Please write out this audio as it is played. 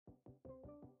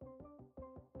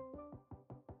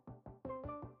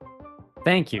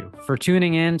Thank you for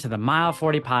tuning in to the Mile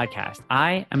 40 podcast.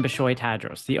 I am Bishoy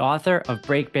Tadros, the author of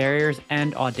Break Barriers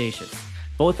and Audacious,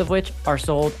 both of which are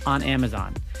sold on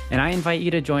Amazon. And I invite you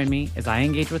to join me as I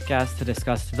engage with guests to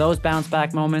discuss those bounce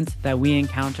back moments that we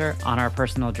encounter on our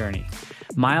personal journey.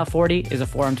 Mile 40 is a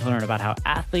forum to learn about how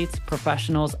athletes,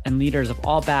 professionals, and leaders of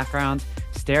all backgrounds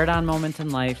stare down moments in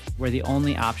life where the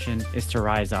only option is to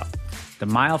rise up. The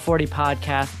Mile 40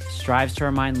 podcast strives to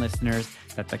remind listeners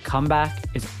that the comeback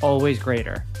is always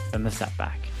greater than the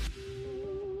setback.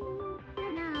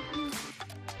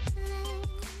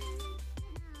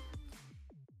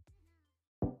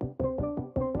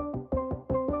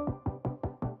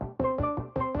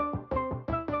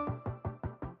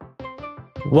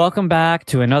 Welcome back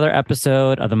to another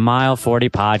episode of the Mile 40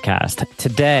 podcast.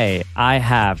 Today, I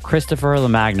have Christopher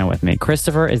LaMagna with me.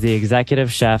 Christopher is the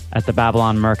executive chef at the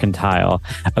Babylon Mercantile,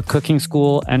 a cooking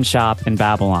school and shop in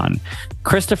Babylon.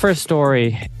 Christopher's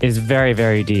story is very,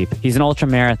 very deep. He's an ultra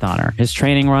marathoner. His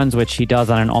training runs, which he does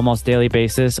on an almost daily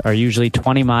basis, are usually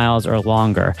 20 miles or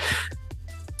longer.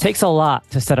 It takes a lot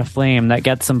to set a flame that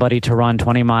gets somebody to run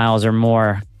 20 miles or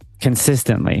more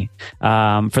consistently.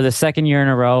 For the second year in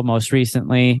a row, most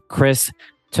recently, Chris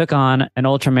took on an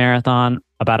ultra marathon,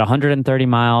 about 130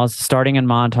 miles, starting in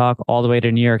Montauk all the way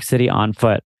to New York City on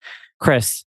foot.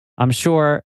 Chris, I'm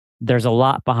sure there's a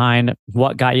lot behind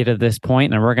what got you to this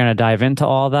point, and we're going to dive into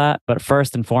all that. But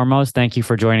first and foremost, thank you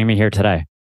for joining me here today.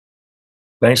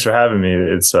 Thanks for having me.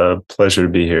 It's a pleasure to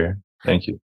be here. Thank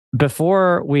you.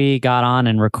 Before we got on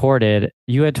and recorded,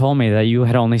 you had told me that you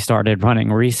had only started running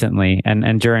recently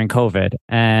and during COVID.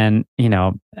 And, you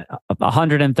know, a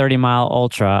 130-mile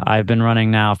ultra, I've been running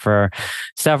now for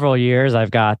several years.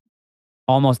 I've got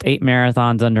almost 8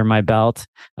 marathons under my belt,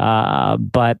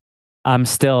 but I'm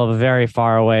still very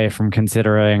far away from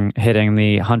considering hitting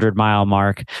the 100-mile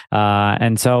mark.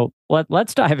 And so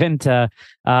let's dive into,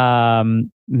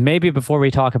 maybe before we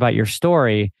talk about your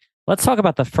story, let's talk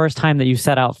about the first time that you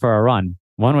set out for a run.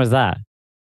 When was that?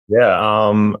 Yeah,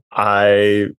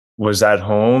 I was at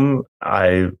home.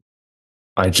 I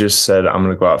just said, I'm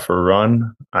going to go out for a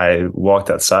run. I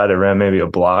walked outside. I ran maybe a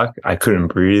block. I couldn't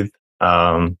breathe.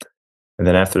 And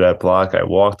then after that block, I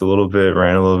walked a little bit,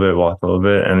 ran a little bit, walked a little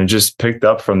bit, and it just picked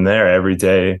up from there every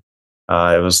day.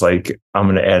 It was like, I'm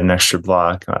going to add an extra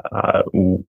block.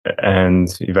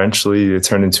 And eventually it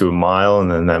turned into a mile,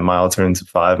 and then that mile turned into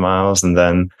 5 miles. And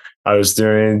then I was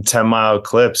doing 10-mile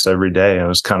clips every day. And it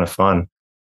was kind of fun.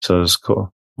 So it was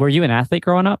cool. Were you an athlete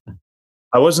growing up?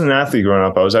 I wasn't an athlete growing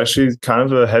up. I was actually kind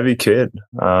of a heavy kid.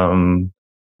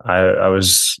 I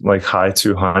was like high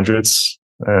 200s.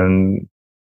 And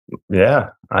yeah,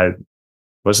 I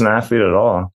wasn't an athlete at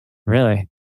all. Really?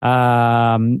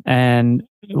 And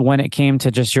when it came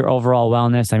to just your overall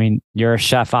wellness, I mean, you're a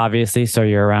chef, obviously, so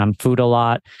you're around food a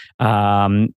lot.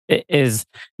 Is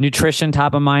nutrition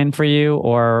top of mind for you,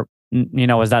 or, you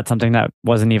know, was that something that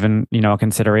wasn't even, you know, a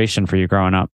consideration for you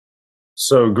growing up?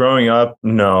 So growing up,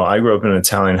 no, I grew up in an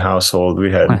Italian household.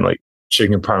 We had like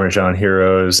chicken Parmesan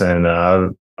heroes and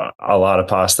a lot of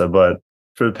pasta. But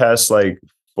for the past like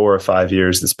 4 or 5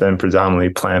 years, it's been predominantly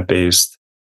plant-based.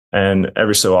 And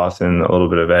every so often, a little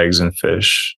bit of eggs and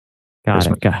fish.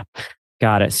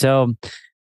 Got it. So,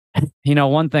 you know,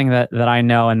 one thing that I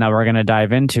know and that we're going to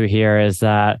dive into here is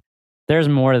that there's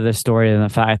more to this story than the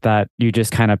fact that you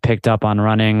just kind of picked up on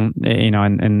running, you know,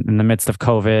 in the midst of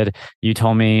COVID. You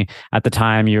told me at the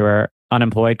time you were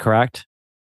unemployed, correct?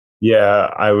 Yeah,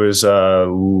 I was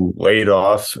laid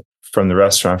off from the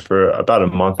restaurant for about a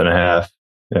month and a half.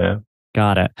 Yeah.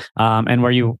 Got it. And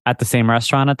were you at the same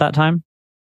restaurant at that time?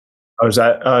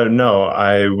 No,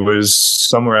 I was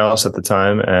somewhere else at the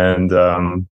time,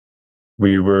 and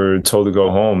we were told to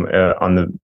go home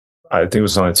I think it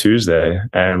was on a Tuesday,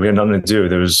 and we had nothing to do.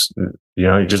 There was, you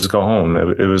know, you just go home.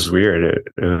 It was weird.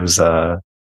 It was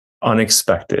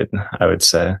unexpected, I would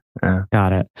say. Yeah.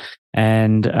 Got it.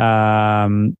 And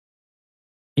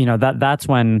you know, that's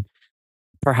when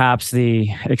perhaps the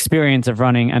experience of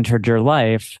running entered your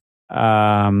life.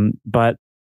 But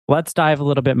let's dive a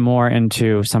little bit more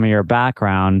into some of your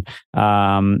background,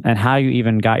 and how you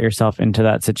even got yourself into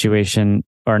that situation,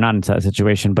 or not into that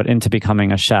situation, but into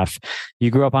becoming a chef. You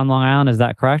grew up on Long Island, is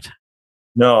that correct?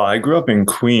 No, I grew up in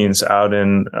Queens, out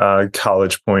in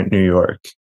College Point, New York.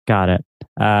 Got it.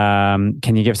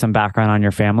 Can you give some background on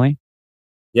your family?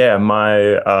 Yeah,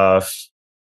 my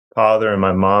father and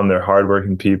my mom, they're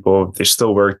hardworking people. They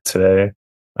still work today.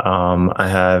 I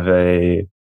have a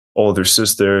older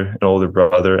sister, an older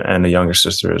brother, and a younger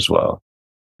sister as well.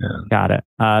 Yeah. Got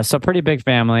it. So pretty big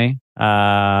family.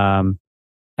 And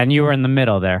you were in the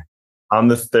middle there. I'm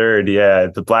the third. Yeah,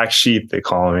 the black sheep they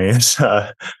call me.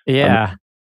 I'm, Yeah.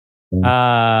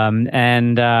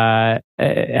 And at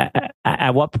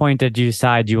what point did you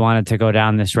decide you wanted to go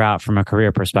down this route from a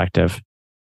career perspective?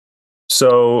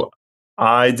 so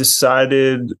I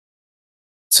decided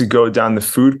to go down the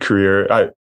food career.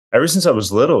 Ever since I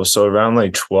was little, so around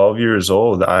like 12 years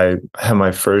old, I had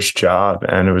my first job,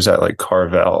 and it was at like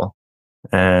Carvel.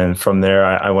 And from there,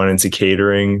 I went into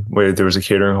catering, where there was a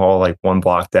catering hall like one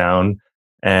block down,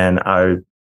 and I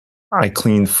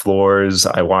cleaned floors,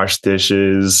 I washed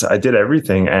dishes, I did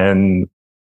everything. And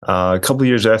a couple of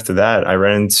years after that, I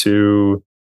ran into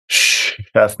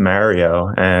Chef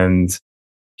Mario, and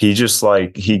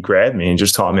he grabbed me and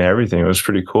just taught me everything. It was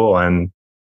pretty cool. And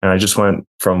I just went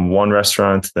from one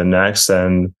restaurant to the next,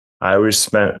 and I always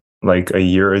spent like a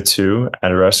year or two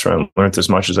at a restaurant, learned as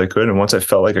much as I could. And once I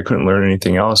felt like I couldn't learn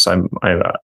anything else,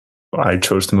 I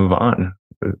chose to move on.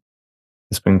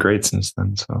 It's been great since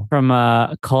then. So, From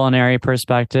a culinary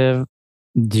perspective,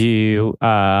 do you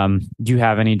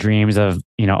have any dreams of,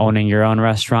 owning your own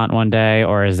restaurant one day,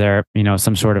 or is there,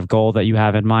 some sort of goal that you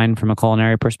have in mind from a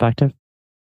culinary perspective?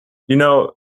 you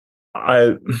know,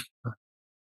 I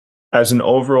as an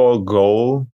overall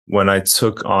goal, when I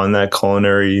took on that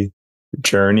culinary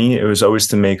journey, it was always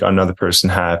to make another person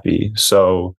happy.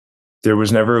 So there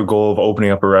was never a goal of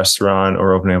opening up a restaurant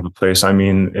or opening up a place. I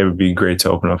mean, it would be great to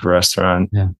open up a restaurant,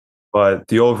 Yeah. but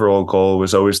the overall goal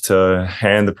was always to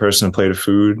hand the person a plate of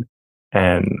food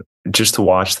and just to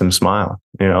watch them smile.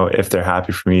 If they're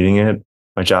happy from eating it,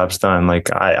 my job's done. Like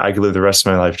I could live the rest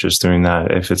of my life just doing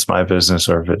that, if it's my business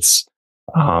or if it's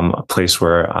a place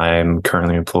where I'm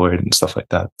currently employed and stuff like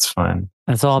that. It's fine.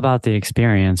 It's all about the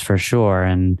experience for sure.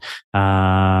 And,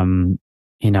 I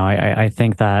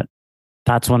think that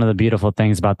that's one of the beautiful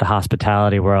things about the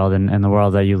hospitality world and the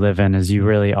world that you live in is you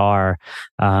are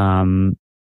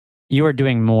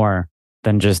doing more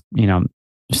than just,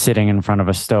 sitting in front of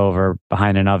a stove or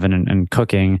behind an oven and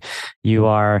cooking. You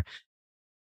are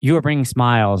bringing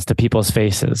smiles to people's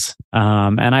faces.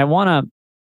 And I want to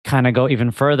kind of go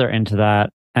even further into that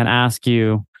and ask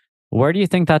you, where do you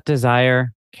think that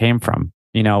desire came from?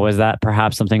 Was that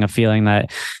perhaps a feeling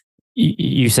that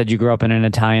you said you grew up in an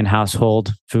Italian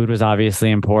household? Food was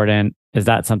obviously important. Is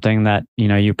that something that,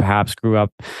 you perhaps grew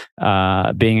up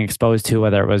being exposed to,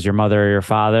 whether it was your mother or your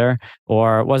father?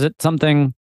 Or was it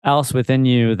something else within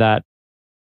you that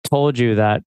told you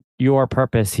that your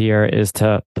purpose here is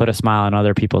to put a smile on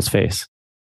other people's face?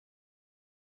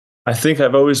 I think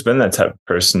I've always been that type of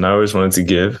person. I always wanted to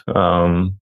give.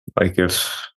 Like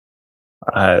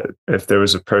if there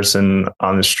was a person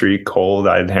on the street cold,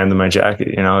 I'd hand them my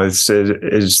jacket. It's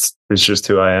just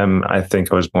who I am. I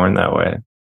think I was born that way.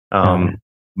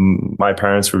 My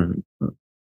parents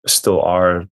still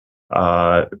are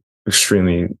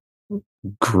extremely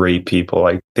great people.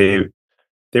 Like they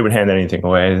would hand anything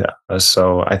away.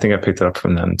 So I think I picked it up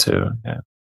from them too. Yeah.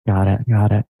 Got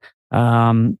it.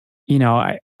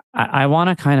 I want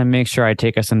to kind of make sure I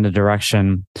take us in the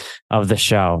direction of the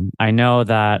show. I know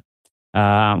that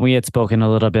we had spoken a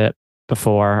little bit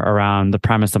before around the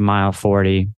premise of Mile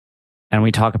 40, and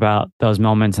we talk about those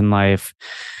moments in life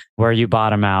where you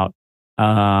bottom out.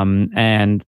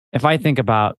 And if I think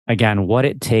about, again, what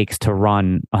it takes to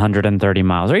run 130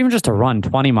 miles or even just to run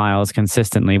 20 miles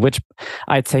consistently, which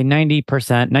I'd say 90%,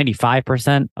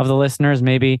 95% of the listeners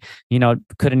maybe,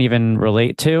 couldn't even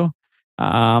relate to.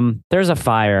 There's a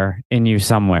fire in you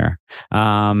somewhere.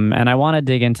 And I want to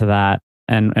dig into that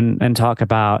and talk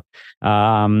about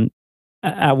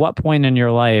at what point in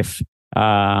your life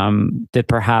did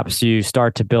perhaps you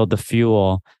start to build the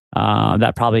fuel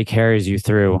that probably carries you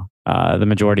through the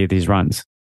majority of these runs?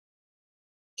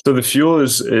 So the fuel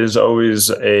is always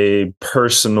a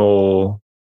personal.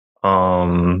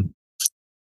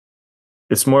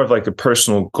 It's more of like a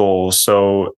personal goal.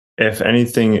 So if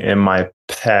anything in my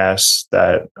past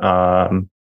that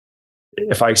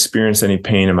if I experienced any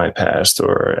pain in my past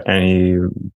or any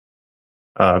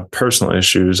personal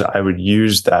issues, I would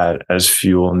use that as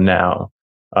fuel now.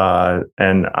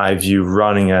 And I view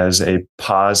running as a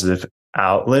positive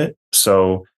outlet.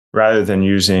 So rather than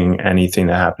using anything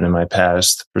that happened in my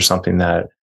past for something that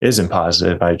isn't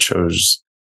positive, I chose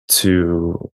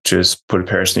to just put a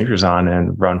pair of sneakers on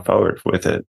and run forward with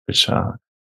it.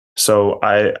 So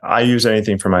I use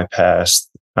anything from my past.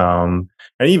 And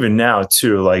even now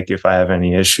too, like if I have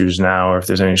any issues now or if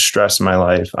there's any stress in my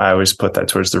life, I always put that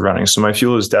towards the running. So my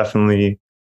fuel is definitely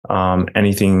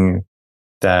anything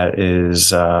that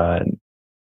is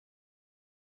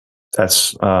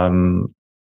that's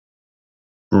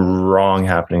wrong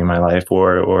happening in my life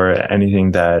or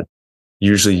anything that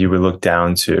usually you would look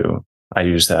down to. I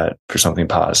use that for something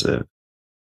positive.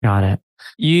 Got it.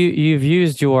 You've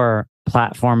used your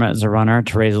platform as a runner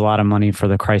to raise a lot of money for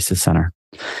the Crisis Center.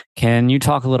 Can you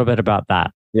talk a little bit about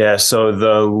that? Yeah. So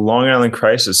the Long Island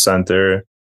Crisis Center,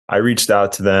 I reached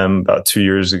out to them about 2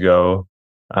 years ago.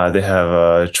 They have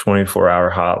a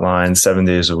 24-hour hotline, 7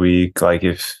 days a week. Like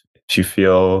if you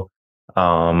feel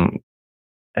um,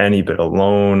 any bit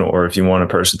alone, or if you want a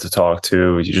person to talk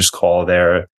to, you just call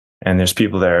there, and there's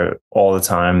people there all the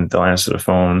time. They'll answer the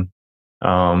phone.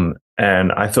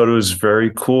 And I thought it was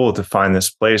very cool to find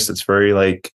this place that's very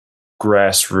like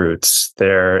grassroots.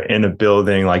 They're in a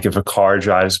building, like if a car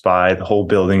drives by, the whole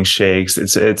building shakes.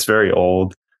 It's very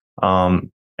old. And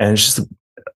it's just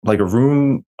like a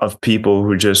room of people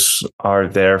who just are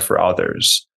there for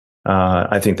others.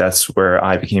 I think that's where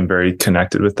I became very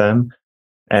connected with them.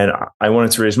 And I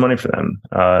wanted to raise money for them.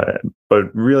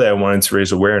 But really, I wanted to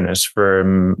raise awareness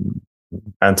for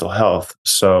mental health.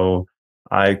 So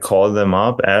I called them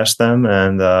up, asked them,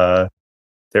 and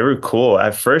they were cool.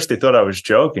 At first, they thought I was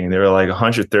joking. They were like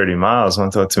 130 miles,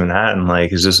 one to Manhattan.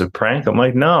 Like, is this a prank? I'm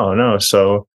like, no, no.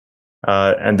 So,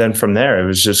 and then from there, it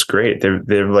was just great. They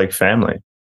were like family.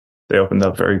 They opened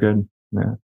up very good.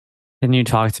 Yeah. Can you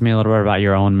talk to me a little bit about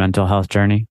your own mental health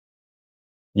journey?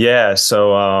 Yeah.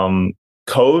 So,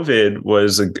 COVID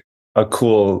was a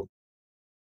cool.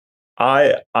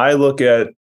 I look at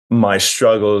my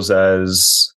struggles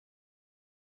as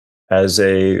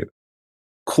a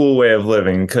cool way of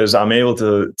living, because I'm able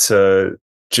to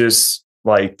just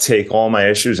like take all my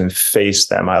issues and face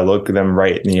them. I look them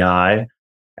right in the eye,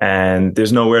 and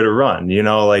there's nowhere to run.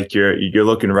 Like you're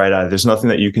looking right at it. There's nothing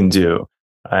that you can do,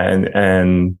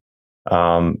 and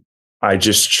I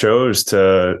just chose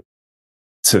to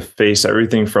face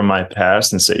everything from my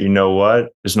past and say, you know what,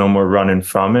 there's no more running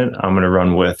from it. I'm going to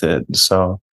run with it.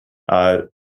 So, a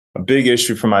big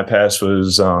issue from my past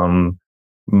was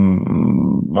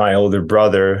my older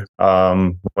brother.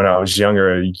 When I was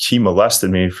younger, he molested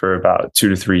me for about 2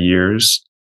 to 3 years.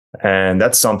 And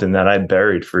that's something that I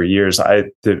buried for years.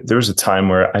 There was a time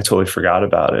where I totally forgot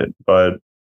about it. But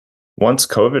once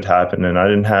COVID happened and I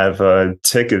didn't have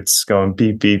tickets going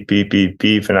beep, beep, beep, beep,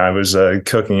 beep, and I was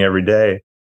cooking every day.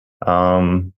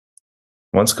 Once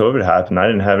COVID happened, I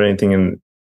didn't have anything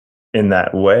in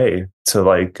that way to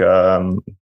like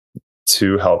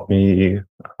to help me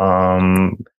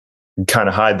kind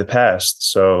of hide the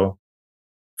past. So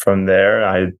from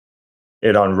there,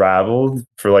 it unraveled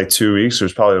for like 2 weeks. It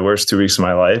was probably the worst 2 weeks of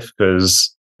my life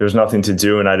because there was nothing to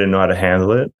do and I didn't know how to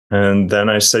handle it. And then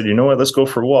I said, you know what, let's go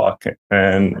for a walk.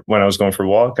 And when I was going for a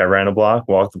walk, I ran a block,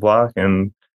 walked the block,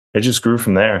 and it just grew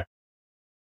from there.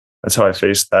 That's how I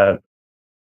faced that.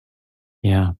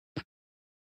 Yeah.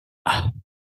 I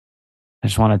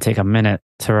just want to take a minute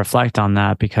to reflect on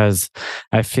that because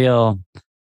I feel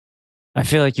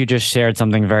like you just shared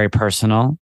something very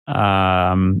personal,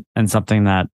 and something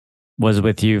that was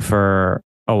with you for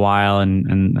a while,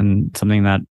 and something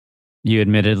that you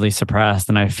admittedly suppressed.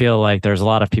 And I feel like there's a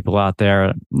lot of people out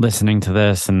there listening to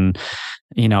this, and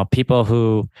people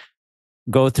who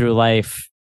go through life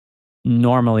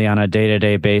normally on a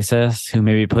day-to-day basis, who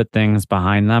maybe put things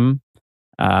behind them,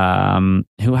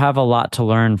 who have a lot to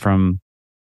learn from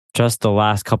just the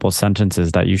last couple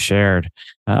sentences that you shared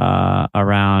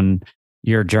around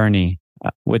your journey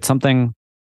with something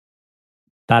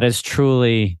that is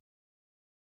truly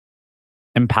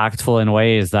impactful in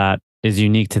ways that is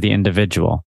unique to the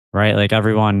individual, right? Like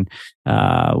everyone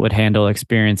would handle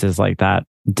experiences like that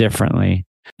differently.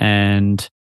 And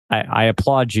I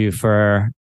applaud you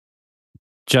for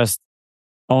just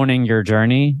owning your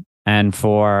journey and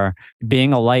for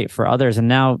being a light for others and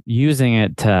now using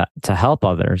it to help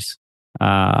others.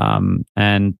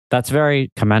 And that's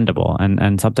very commendable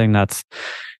and something that's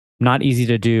not easy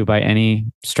to do by any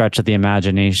stretch of the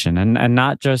imagination. And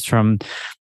not just from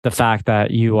the fact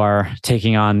that you are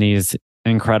taking on these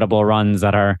incredible runs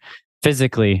that are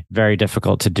physically very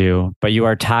difficult to do, but you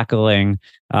are tackling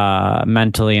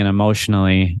mentally and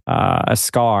emotionally a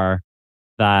scar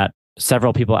that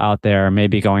several people out there may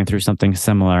be going through something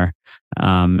similar.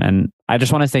 And I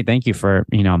just want to say thank you for,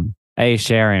 A,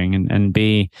 sharing and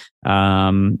B,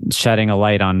 shedding a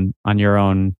light on your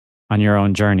own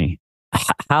journey.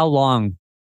 How long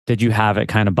did you have it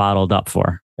kind of bottled up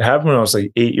for? It happened when I was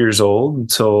like 8 years old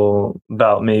until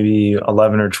about maybe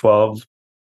 11 or 12.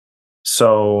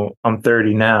 So I'm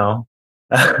 30 now.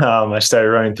 I started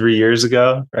running 3 years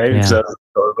ago, right? Yeah. So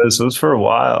it was for a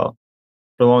while,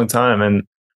 for a long time. And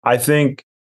I think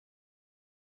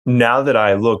now that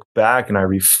I look back and I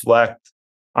reflect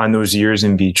on those years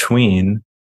in between,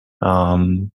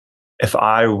 if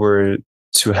I were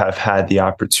to have had the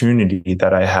opportunity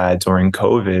that I had during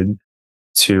COVID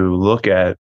to look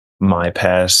at my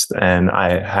past, and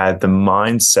I had the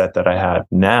mindset that I have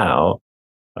now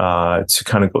to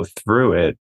kind of go through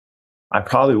it, I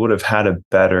probably would have had a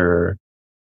better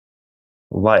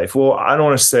life. Well, I don't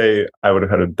want to say I would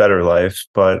have had a better life,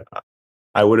 but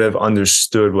I would have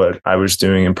understood what I was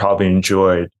doing and probably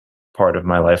enjoyed part of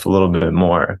my life a little bit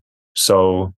more.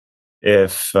 So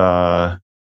if I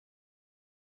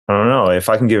don't know, if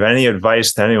I can give any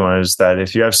advice to anyone, is that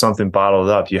if you have something bottled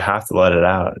up, you have to let it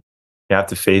out. You have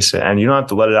to face it, and you don't have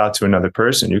to let it out to another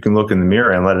person. You can look in the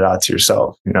mirror and let it out to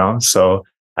yourself, you know? So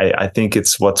I think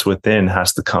it's what's within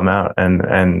has to come out,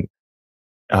 and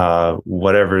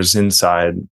whatever's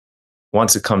inside,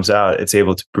 once it comes out, it's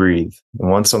able to breathe.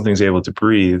 And once something's able to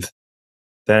breathe,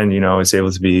 then, it's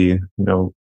able to be,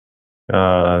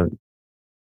 uh,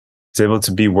 it's able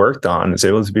to be worked on. It's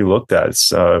able to be looked at.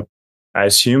 It's,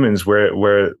 as humans,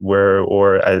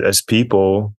 or as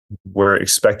people, we're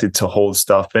expected to hold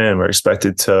stuff in. We're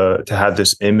expected to have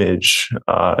this image,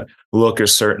 look a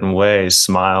certain way,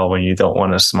 smile when you don't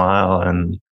want to smile.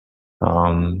 And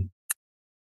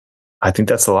I think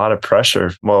that's a lot of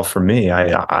pressure. Well, for me,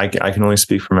 I can only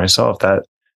speak for myself.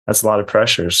 That's a lot of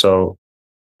pressure. So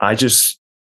I just,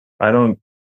 I don't,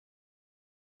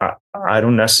 I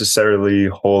don't necessarily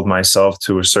hold myself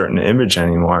to a certain image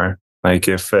anymore. Like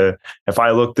if I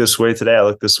look this way today, I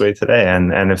look this way today,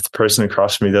 and if the person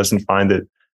across from me doesn't find it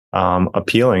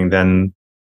appealing, then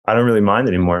I don't really mind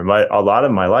anymore. A lot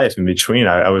of my life in between,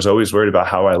 I was always worried about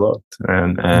how I looked,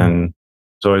 and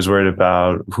was always worried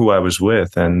about who I was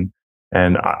with, and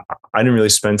I didn't really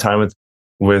spend time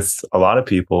with a lot of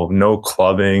people. No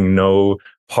clubbing, no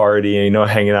partying, no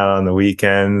hanging out on the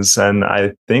weekends, and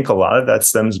I think a lot of that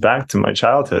stems back to my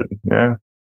childhood. Yeah.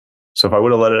 So if I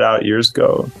would have let it out years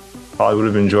ago, probably would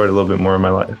have enjoyed a little bit more of my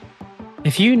life.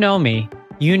 If you know me,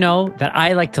 you know that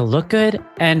I like to look good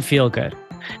and feel good.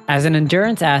 As an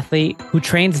endurance athlete who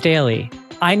trains daily,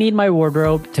 I need my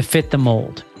wardrobe to fit the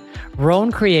mold.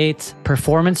 Roan creates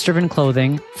performance-driven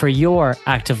clothing for your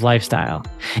active lifestyle.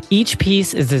 Each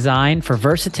piece is designed for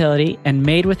versatility and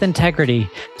made with integrity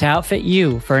to outfit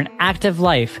you for an active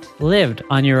life lived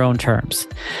on your own terms.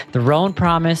 The Roan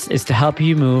promise is to help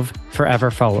you move forever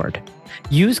forward.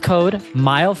 Use code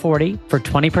MILE40 for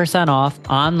 20% off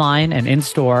online and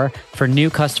in-store for new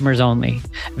customers only.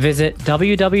 Visit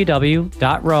www.rhone.com,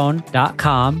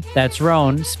 that's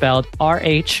Rhone spelled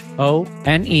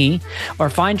RHONE, or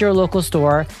find your local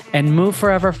store and move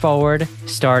forever forward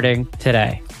starting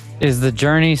today. Is the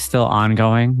journey still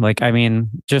ongoing?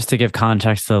 Just to give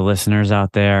context to the listeners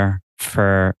out there,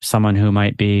 for someone who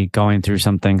might be going through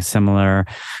something similar,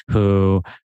 who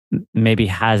maybe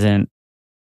hasn't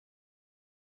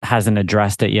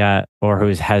addressed it yet, or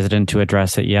who's hesitant to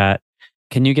address it yet.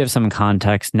 Can you give some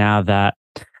context now that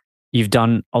you've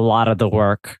done a lot of the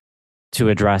work to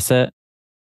address it?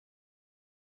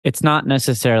 It's not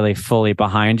necessarily fully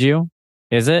behind you,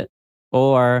 is it?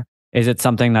 Or is it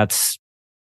something that's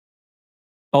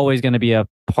always going to be a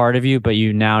part of you, but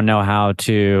you now know how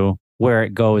to, where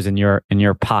it goes in your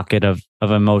pocket of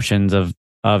emotions,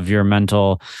 of your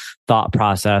mental thought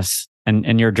process,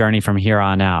 and your journey from here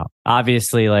on out?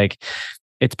 Obviously,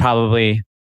 it's probably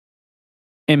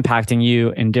impacting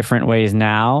you in different ways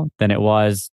now than it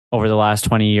was over the last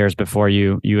 20 years before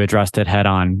you addressed it head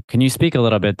on. Can you speak a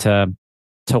little bit to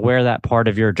where that part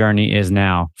of your journey is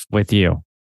now with you?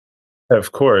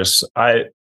 Of course.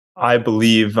 I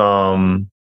believe I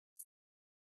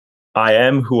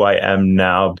am who I am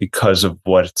now because of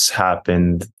what's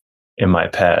happened in my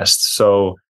past.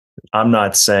 So I'm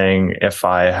not saying if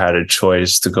I had a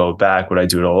choice to go back, would I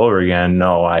do it all over again?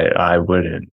 No, I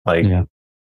wouldn't.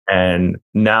 And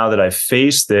now that I've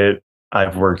faced it,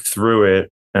 I've worked through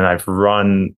it, and I've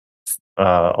run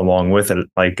along with it,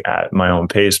 at my own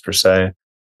pace per se.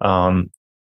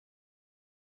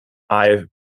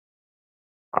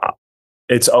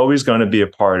 It's always going to be a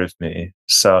part of me.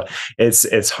 So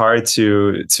it's hard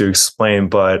to explain,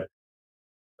 but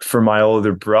for my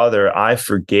older brother, I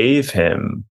forgave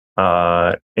him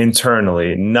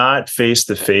internally, not face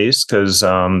to face, because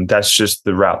that's just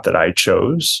the route that I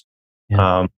chose.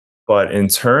 Yeah. But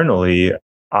internally,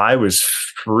 I was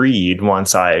freed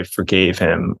once I forgave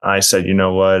him. I said, you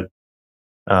know what?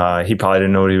 He probably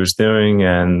didn't know what he was doing,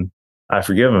 and I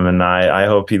forgive him. And I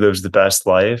hope he lives the best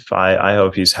life. I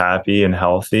hope he's happy and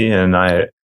healthy. And I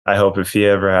hope if he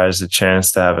ever has a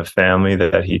chance to have a family,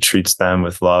 that he treats them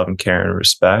with love and care and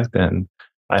respect. And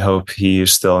I hope he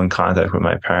is still in contact with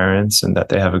my parents, and that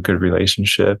they have a good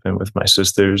relationship, and with my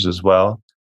sisters as well.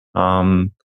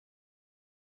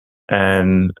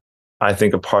 And I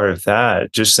think a part of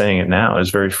that, just saying it now,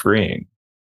 is very freeing.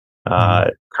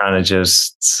 Yeah. Kind of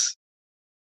just,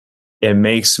 it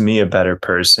makes me a better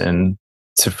person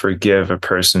to forgive a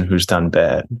person who's done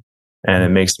bad. And it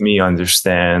makes me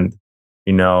understand,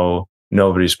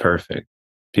 nobody's perfect.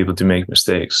 People do make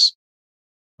mistakes.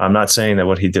 I'm not saying that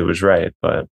what he did was right,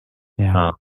 but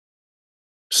Yeah.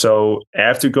 so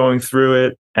after going through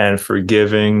it and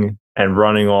forgiving and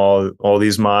running all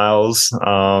these miles,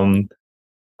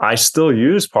 I still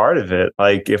use part of it.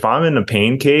 Like if I'm in a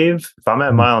pain cave, if I'm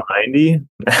at Mm. mile 90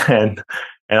 and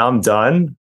I'm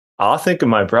done, I'll think of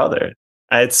my brother.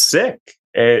 It's sick.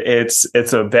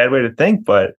 It's a bad way to think,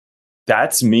 but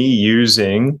that's me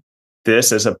using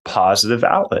this as a positive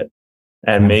outlet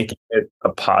and Yeah. making it a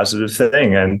positive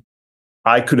thing. And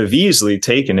I could have easily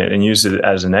taken it and used it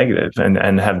as a negative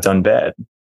and have done bad.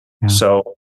 Yeah.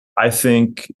 So I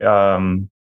think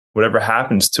whatever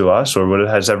happens to us or what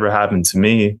has ever happened to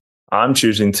me, I'm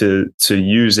choosing to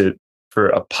use it for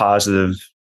a positive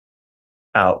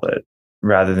outlet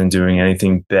rather than doing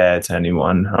anything bad to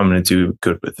anyone. I'm going to do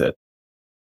good with it.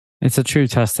 It's a true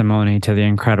testimony to the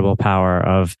incredible power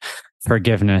of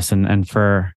forgiveness and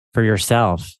for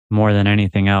yourself more than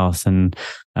anything else. And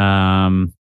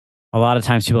a lot of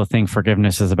times people think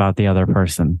forgiveness is about the other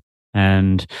person,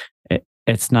 and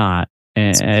it's not.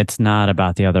 It's not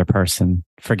about the other person.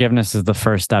 Forgiveness is the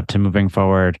first step to moving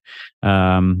forward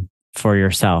for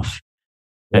yourself.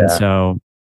 And Yeah, so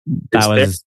that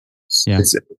it's there.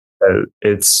 was, yeah,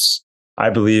 It's I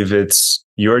believe it's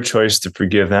your choice to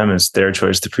forgive them. It's their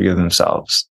choice to forgive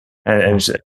themselves, and yeah, it's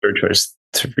their choice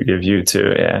to forgive you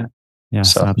too. Yeah.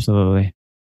 yes, So absolutely.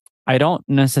 I don't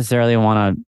necessarily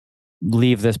want to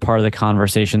leave this part of the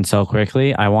conversation so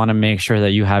quickly. I want to make sure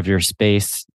that you have your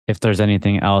space if there's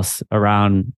anything else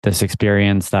around this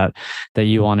experience that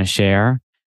you want to share.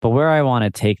 But where I want to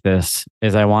take this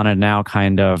is I want to now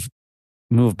kind of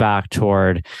move back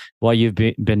toward what you've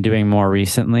been doing more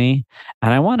recently.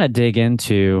 And I want to dig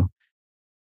into,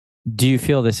 do you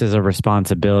feel this is a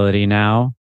responsibility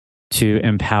now to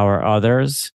empower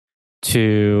others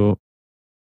to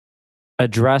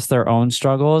address their own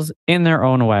struggles in their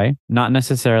own way, not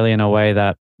necessarily in a way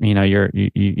that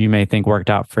you may think worked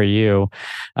out for you,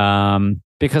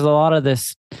 because a lot of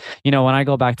this, when I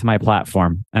go back to my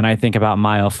platform and I think about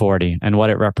mile 40 and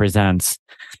what it represents,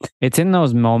 it's in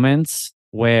those moments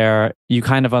where you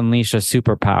kind of unleash a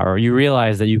superpower. You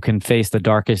realize that you can face the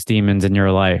darkest demons in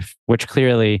your life, which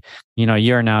clearly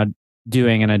you're now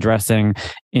doing and addressing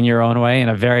in your own way, in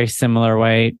a very similar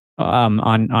way,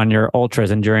 on your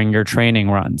ultras and during your training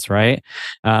runs, right?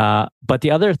 But the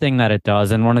other thing that it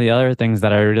does, and one of the other things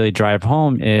that I really drive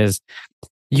home, is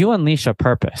you unleash a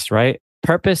purpose, right?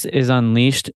 Purpose is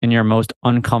unleashed in your most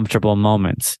uncomfortable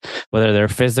moments, whether they're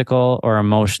physical or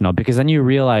emotional, because then you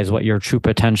realize what your true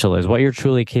potential is, what you're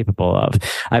truly capable of.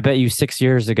 I bet you 6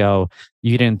 years ago,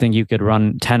 you didn't think you could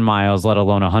run 10 miles, let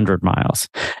alone 100 miles.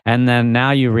 And then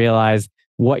now you realize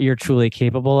what you're truly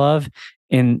capable of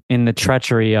in the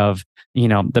treachery of,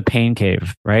 the pain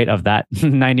cave, right? Of that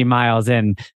 90 miles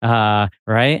in,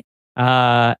 right?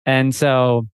 And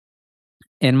so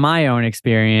in my own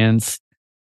experience,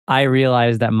 I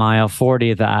realized at mile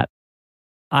 40 that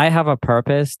I have a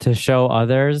purpose to show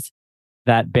others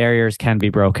that barriers can be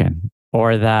broken,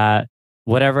 or that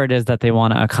whatever it is that they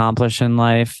want to accomplish in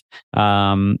life,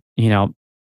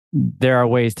 there are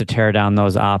ways to tear down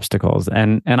those obstacles.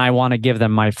 And I want to give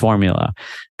them my formula,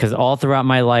 because all throughout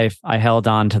my life, I held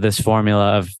on to this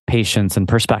formula of patience and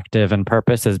perspective and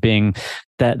purpose as being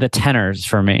the tenors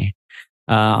for me.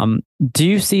 Do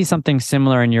you see something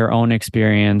similar in your own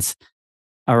experience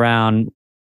around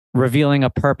revealing a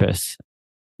purpose?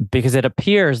 Because it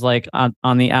appears like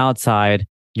on the outside,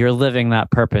 you're living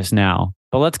that purpose now.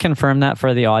 But let's confirm that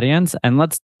for the audience, and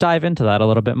let's dive into that a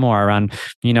little bit more around,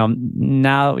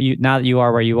 now that you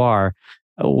are where you are,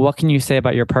 what can you say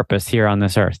about your purpose here on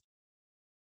this earth?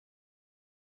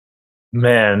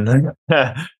 man,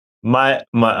 now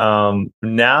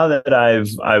that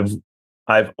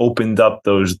I've opened up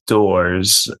those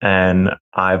doors and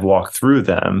I've walked through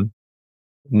them,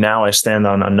 now I stand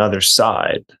on another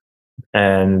side.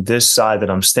 And this side that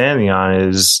I'm standing on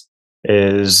is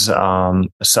a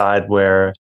side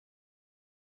where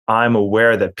I'm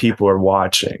aware that people are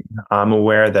watching. I'm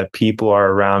aware that people are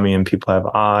around me and people have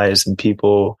eyes and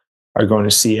people are going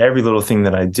to see every little thing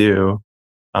that I do,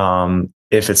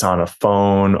 if it's on a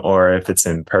phone or if it's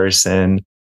in person,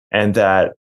 and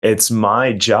that it's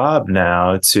my job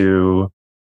now to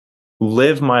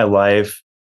live my life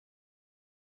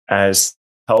as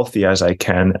healthy as I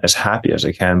can, as happy as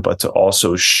I can, but to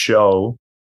also show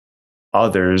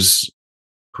others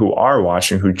who are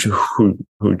watching,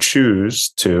 who choose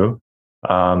to,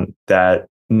 that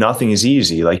nothing is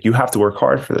easy. Like, you have to work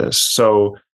hard for this.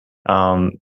 So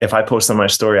if I post on my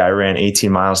story, I ran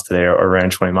 18 miles today, or ran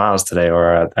 20 miles today,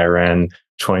 or I ran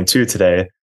 22 today,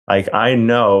 like, I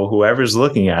know whoever's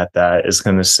looking at that is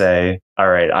going to say, all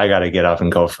right, I got to get up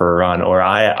and go for a run, or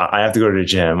I have to go to the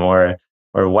gym, or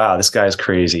wow, this guy's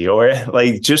crazy, or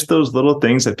like, just those little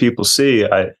things that people see.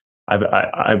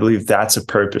 I believe that's a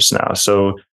purpose now.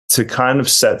 So to kind of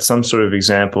set some sort of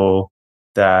example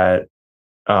that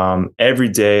every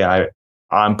day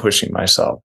I'm pushing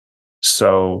myself.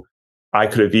 So I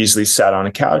could have easily sat on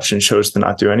a couch and chose to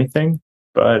not do anything,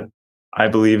 but I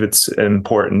believe it's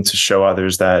important to show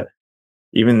others that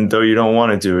even though you don't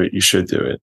want to do it, you should do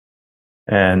it.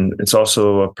 And it's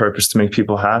also a purpose to make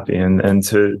people happy, and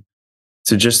to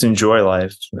just enjoy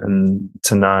life, and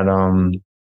to not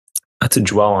to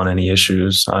dwell on any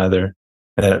issues either.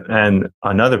 And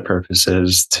another purpose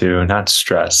is to not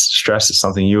stress. Stress is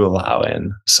something you allow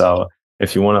in. So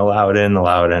if you want to allow it in,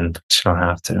 but you don't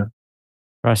have to.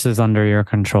 Rest is under your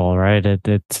control, right?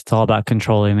 It's all about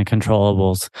controlling the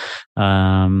controllables.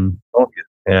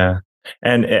 Yeah.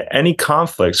 And any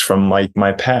conflicts from like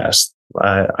my past,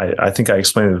 I think I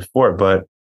explained it before, but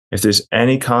if there's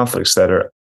any conflicts that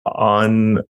are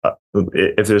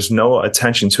if there's no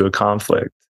attention to a conflict,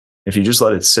 if you just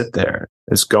let it sit there,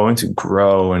 it's going to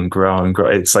grow and grow and grow.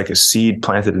 It's like a seed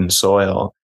planted in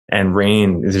soil, and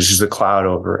rain, there's just a cloud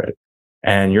over it,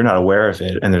 and you're not aware of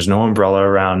it, and there's no umbrella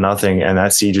around, nothing. And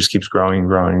that seed just keeps growing,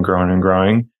 growing, growing, and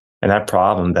growing. And that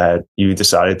problem that you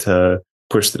decided to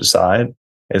push to the side,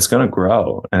 it's going to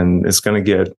grow, and it's going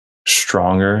to get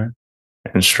stronger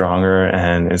and stronger.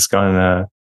 And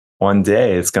one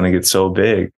day it's going to get so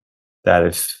big that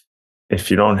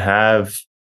if you don't have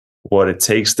what it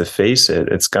takes to face it,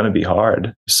 it's going to be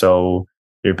hard. So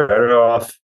you're better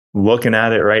off looking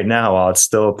at it right now while it's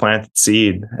still a planted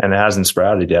seed and it hasn't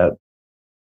sprouted yet,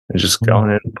 and just going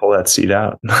in and pull that seed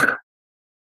out.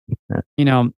 You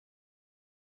know,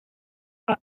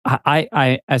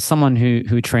 I as someone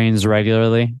who trains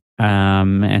regularly,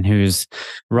 and who's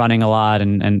running a lot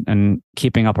and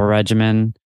keeping up a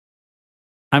regimen,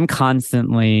 I'm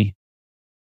constantly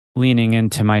leaning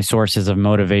into my sources of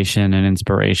motivation and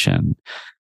inspiration.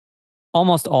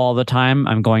 Almost all the time,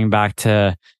 I'm going back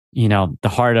to, the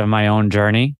heart of my own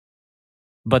journey.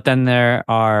 But then there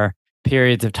are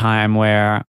periods of time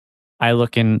where I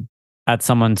look at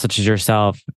someone such as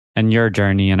yourself and your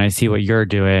journey, and I see what you're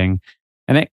doing.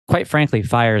 And it quite frankly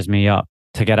fires me up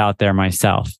to get out there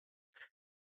myself.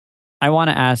 I want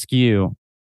to ask you,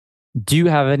 do you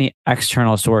have any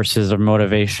external sources of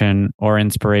motivation or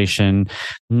inspiration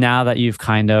now that you've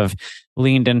kind of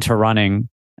leaned into running?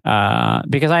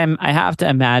 Because I have to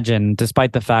imagine,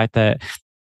 despite the fact that,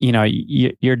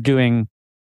 you're doing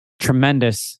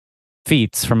tremendous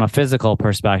feats from a physical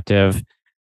perspective,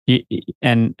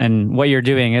 and what you're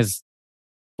doing is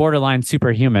borderline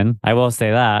superhuman. I will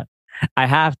say that. I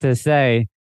have to say,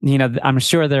 I'm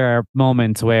sure there are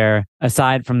moments where,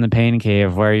 aside from the pain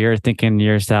cave, where you're thinking to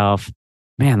yourself,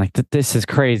 man, like this is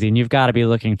crazy. And you've got to be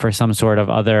looking for some sort of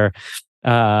other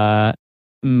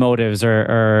motives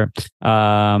or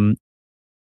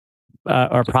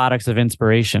products of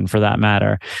inspiration, for that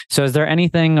matter. So is there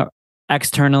anything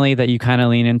externally that you kind of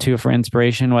lean into for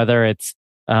inspiration, whether it's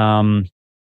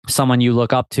someone you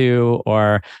look up to,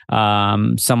 or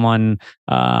someone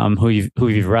who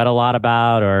you've read a lot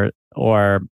about, or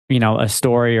a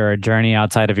story or a journey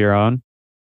outside of your own?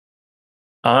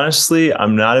 Honestly,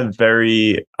 I'm not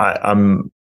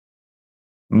I'm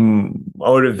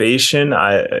motivation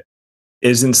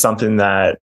isn't something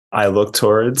that I look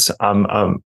towards.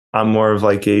 I'm more of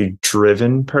like a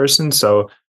driven person. So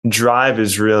drive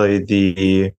is really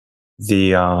the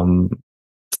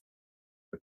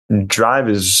drive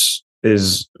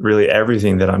is really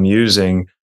everything that I'm using.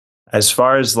 As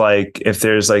far as like, if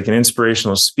there's like an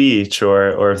inspirational speech,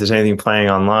 or if there's anything playing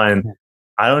online,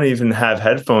 I don't even have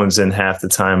headphones in half the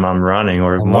time I'm running,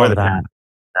 or more than that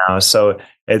now. So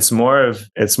it's more of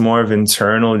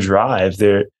internal drive.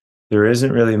 There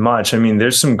isn't really much. I mean,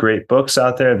 there's some great books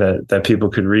out there that people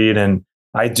could read, and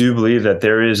I do believe that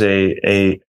there is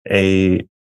a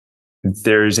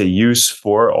use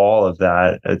for all of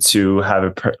that, to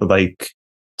have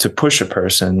to push a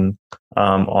person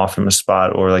off from a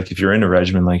spot, or like if you're in a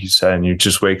regimen, like you said, and you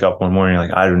just wake up one morning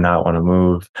like, I do not want to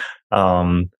move.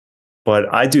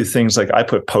 But I do things like, I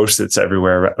put Post-its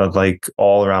everywhere, like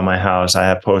all around my house. I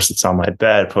have Post-its on my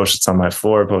bed, Post-its on my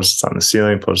floor, Post-its on the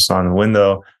ceiling, Post-its on the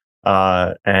window.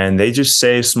 And they just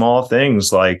say small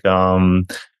things like,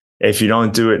 if you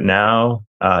don't do it now,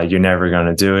 you're never going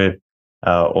to do it.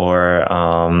 or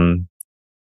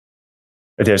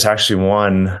there's actually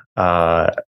one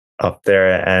up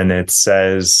there, and it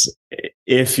says,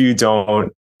 if you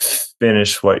don't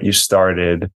finish what you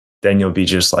started, then you'll be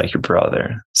just like your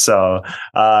brother. So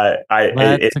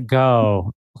Let's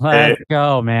go. it, Let's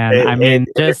go, man. it, I it, mean,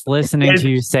 just listening to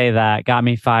you say that got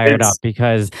me fired up it's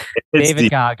because it's David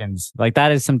deep. Goggins, like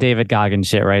that is some David Goggins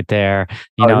shit right there.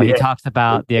 You Oh know, he yeah, talks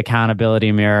about the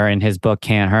accountability mirror in his book,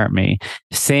 Can't Hurt Me.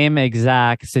 Same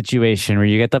exact situation where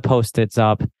you get the post-its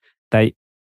up that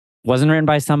wasn't written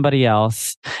by somebody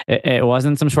else. It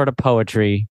wasn't some sort of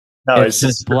poetry. no, It's it's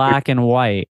just just black and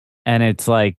white. And it's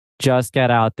like, just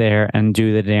get out there and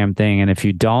do the damn thing. And if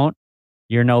you don't,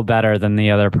 you're no better than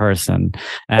the other person.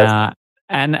 Uh,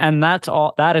 and that's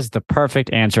all. That is the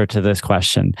perfect answer to this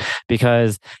question,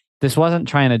 because this wasn't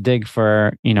trying to dig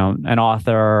for, you know, an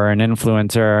author or an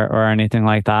influencer or anything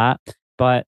like that.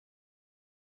 But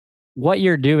what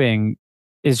you're doing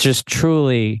is just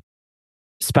truly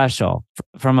special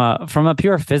from a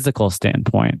pure physical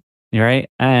standpoint, right?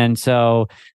 And so,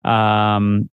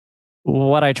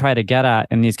 what I try to get at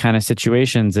in these kind of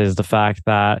situations is the fact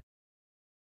that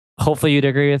hopefully you'd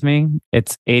agree with me.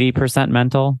 It's 80%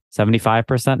 mental,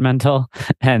 75% mental,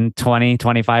 and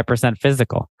 25%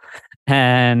 physical.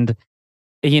 And,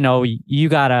 you know, you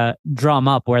got to drum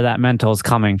up where that mental is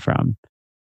coming from.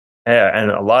 yeah,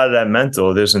 and a lot of that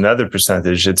mental, there's another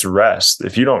percentage. It's rest.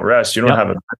 If you don't rest, you don't Yep.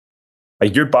 have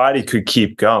like your body could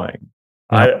keep going.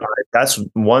 Yep. That's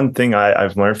one thing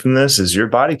I've learned from this is your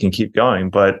body can keep going,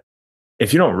 but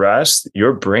if you don't rest,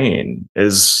 your brain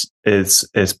is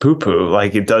poo poo.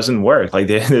 Like it doesn't work. Like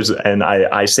there's, and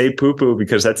I say poo poo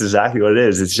because that's exactly what it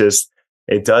is. It's just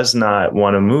it does not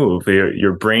want to move.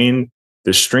 Your brain,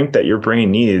 the strength that your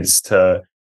brain needs to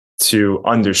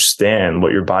understand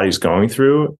what your body's going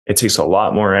through, it takes a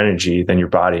lot more energy than your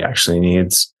body actually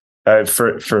needs.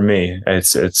 For me,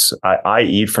 I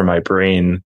eat for my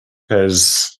brain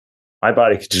because my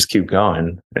body could just keep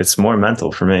going. It's more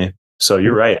mental for me. So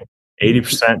you're right,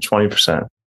 80%, 20%.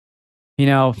 You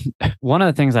know, one of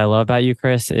the things I love about you,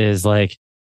 Chris, is like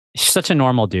you're such a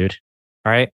normal dude,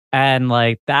 right? And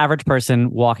like the average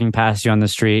person walking past you on the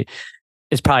street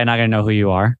is probably not going to know who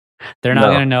you are. They're not No,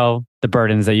 going to know the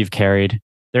burdens that you've carried.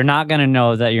 They're not going to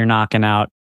know that you're knocking out,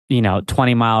 you know,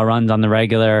 20-mile runs on the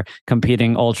regular,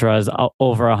 competing ultras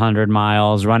over 100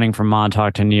 miles, running from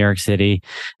Montauk to New York City.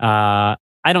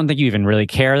 I don't think you even really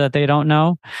care that they don't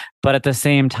know. But at the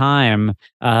same time,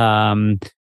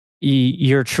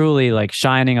 you're truly like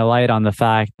shining a light on the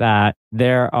fact that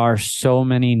there are so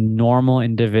many normal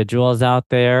individuals out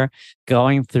there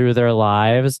going through their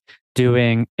lives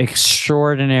doing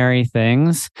extraordinary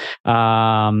things,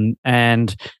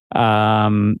 and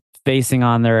facing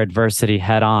on their adversity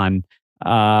head on.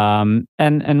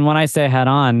 And when I say head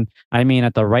on, I mean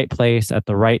at the right place at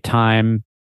the right time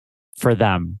for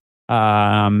them.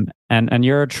 And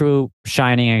you're a true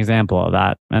shining example of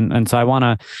that. And so I want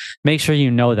to make sure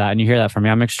you know that and you hear that from me.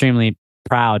 I'm extremely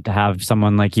proud to have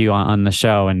someone like you on the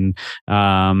show, and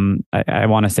I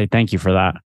want to say thank you for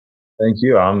that. thank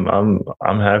you. I'm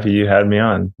happy you had me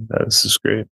on. This is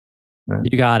great. Yeah.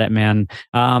 You got it, man.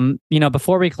 You know,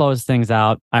 before we close things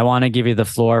out, I want to give you the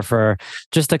floor for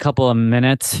just a couple of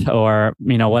minutes, or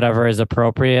you know, whatever is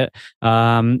appropriate,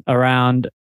 around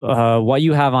what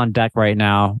you have on deck right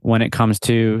now when it comes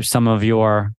to some of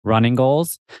your running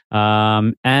goals.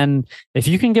 And if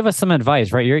you can give us some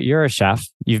advice, right? You're a chef.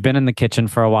 You've been in the kitchen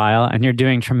for a while, and you're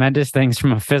doing tremendous things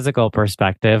from a physical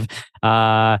perspective.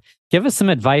 Give us some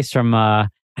advice from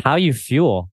how you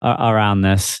fuel around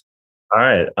this. All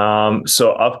right.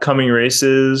 So upcoming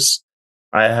races,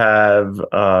 I have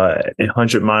a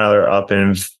 100-miler up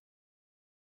in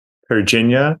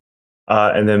Virginia.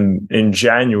 And then in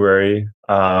January,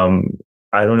 I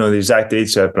don't know the exact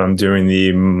dates yet, but I'm doing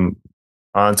the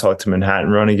Montauk to Manhattan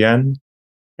run again.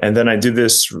 And then I do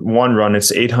this one run.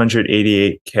 It's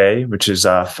 888K, which is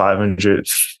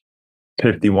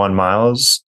 551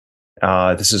 miles.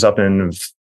 This is up in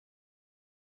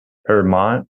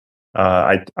Vermont.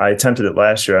 I attempted it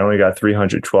last year. I only got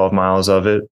 312 miles of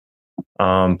it.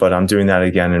 But I'm doing that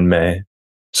again in May.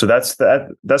 So that's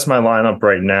my lineup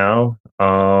right now.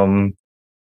 And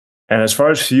as far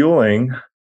as fueling,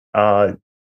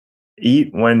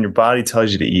 eat when your body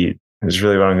tells you to eat is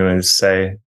really what I'm going to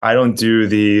say. I don't do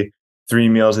the 3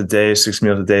 meals a day, 6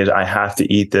 meals a day. I have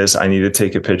to eat this. I need to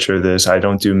take a picture of this. I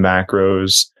don't do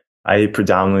macros. I eat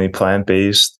predominantly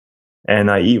plant-based.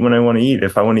 And I eat when I want to eat.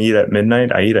 If I want to eat at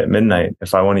midnight, I eat at midnight.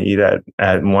 If I want to eat at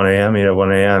 1 a.m., eat at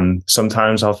 1 a.m.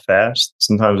 Sometimes I'll fast.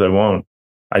 Sometimes I won't.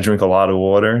 I drink a lot of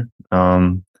water.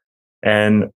 And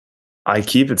I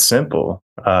keep it simple.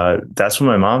 That's what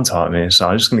my mom taught me. So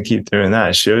I'm just going to keep doing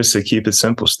that. She always said, keep it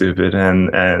simple, stupid.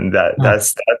 And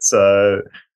that's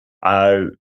I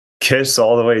kiss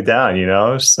all the way down, you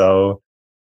know? So,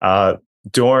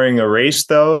 during a race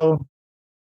though,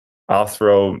 I'll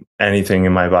throw anything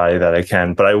in my body that I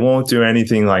can, but I won't do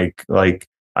anything like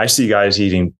I see guys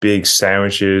eating big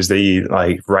sandwiches. They eat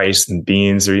like rice and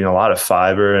beans. They're eating a lot of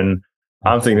fiber. And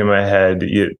I'm thinking in my head,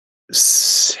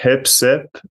 hip,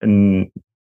 sip, and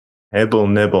nibble,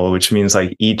 nibble, which means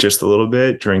like eat just a little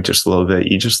bit, drink just a little bit,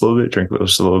 eat just a little bit, drink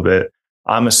just a little bit.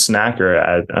 I'm a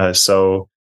snacker so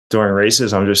during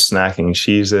races, I'm just snacking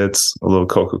Cheez-Its, a little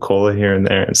Coca-Cola here and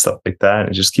there and stuff like that.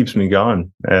 It just keeps me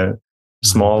going.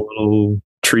 Small little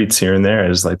treats here and there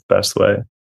is like the best way.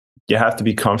 You have to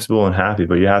be comfortable and happy,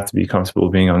 but you have to be comfortable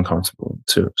being uncomfortable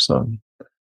too. So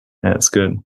yeah, it's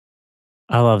good.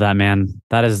 I love that, man.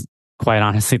 That is quite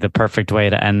honestly the perfect way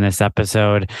to end this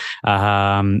episode.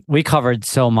 We covered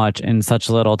so much in such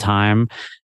little time.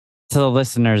 To the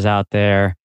listeners out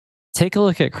there, take a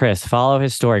look at Chris, follow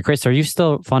his story. Chris, are you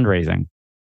still fundraising?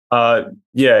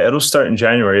 Yeah, it'll start in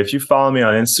January. If you follow me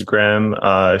on Instagram,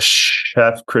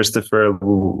 Chef Christopher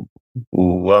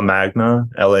LaMagna,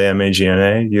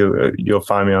 LaMagna, you'll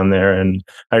find me on there, and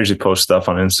I usually post stuff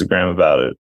on Instagram about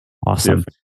it. Awesome.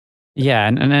 Yeah,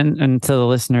 and to the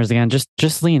listeners again,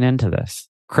 just lean into this.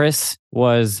 Chris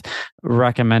was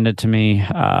recommended to me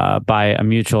by a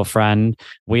mutual friend.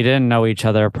 We didn't know each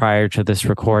other prior to this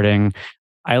recording.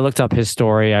 I looked up his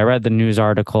story. I read the news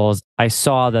articles. I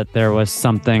saw that there was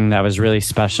something that was really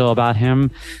special about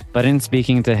him. But in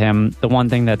speaking to him, the one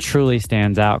thing that truly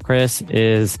stands out, Chris,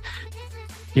 is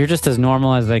you're just as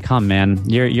normal as they come, man.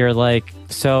 You're like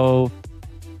so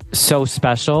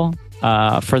special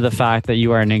for the fact that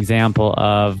you are an example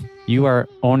of you are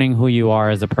owning who you are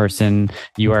as a person.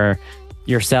 You are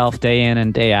yourself day in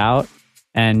and day out,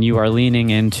 and you are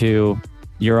leaning into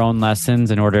your own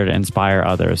lessons in order to inspire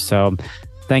others. So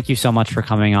thank you so much for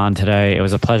coming on today. It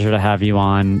was a pleasure to have you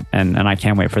on, and I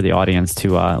can't wait for the audience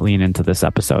to lean into this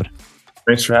episode.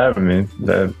 Thanks for having me.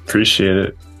 I appreciate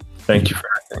it. Thank you for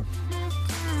having me.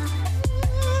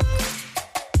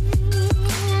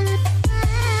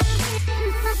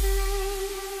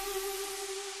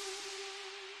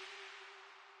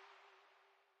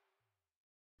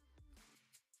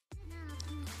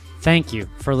 Thank you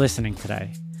for listening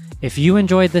today. If you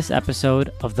enjoyed this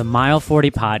episode of the Mile 40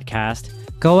 podcast,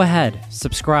 go ahead,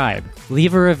 subscribe,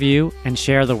 leave a review, and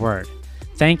share the word.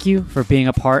 Thank you for being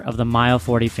a part of the Mile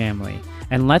 40 family,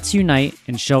 and let's unite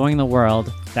in showing the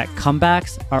world that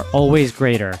comebacks are always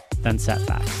greater than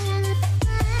setbacks.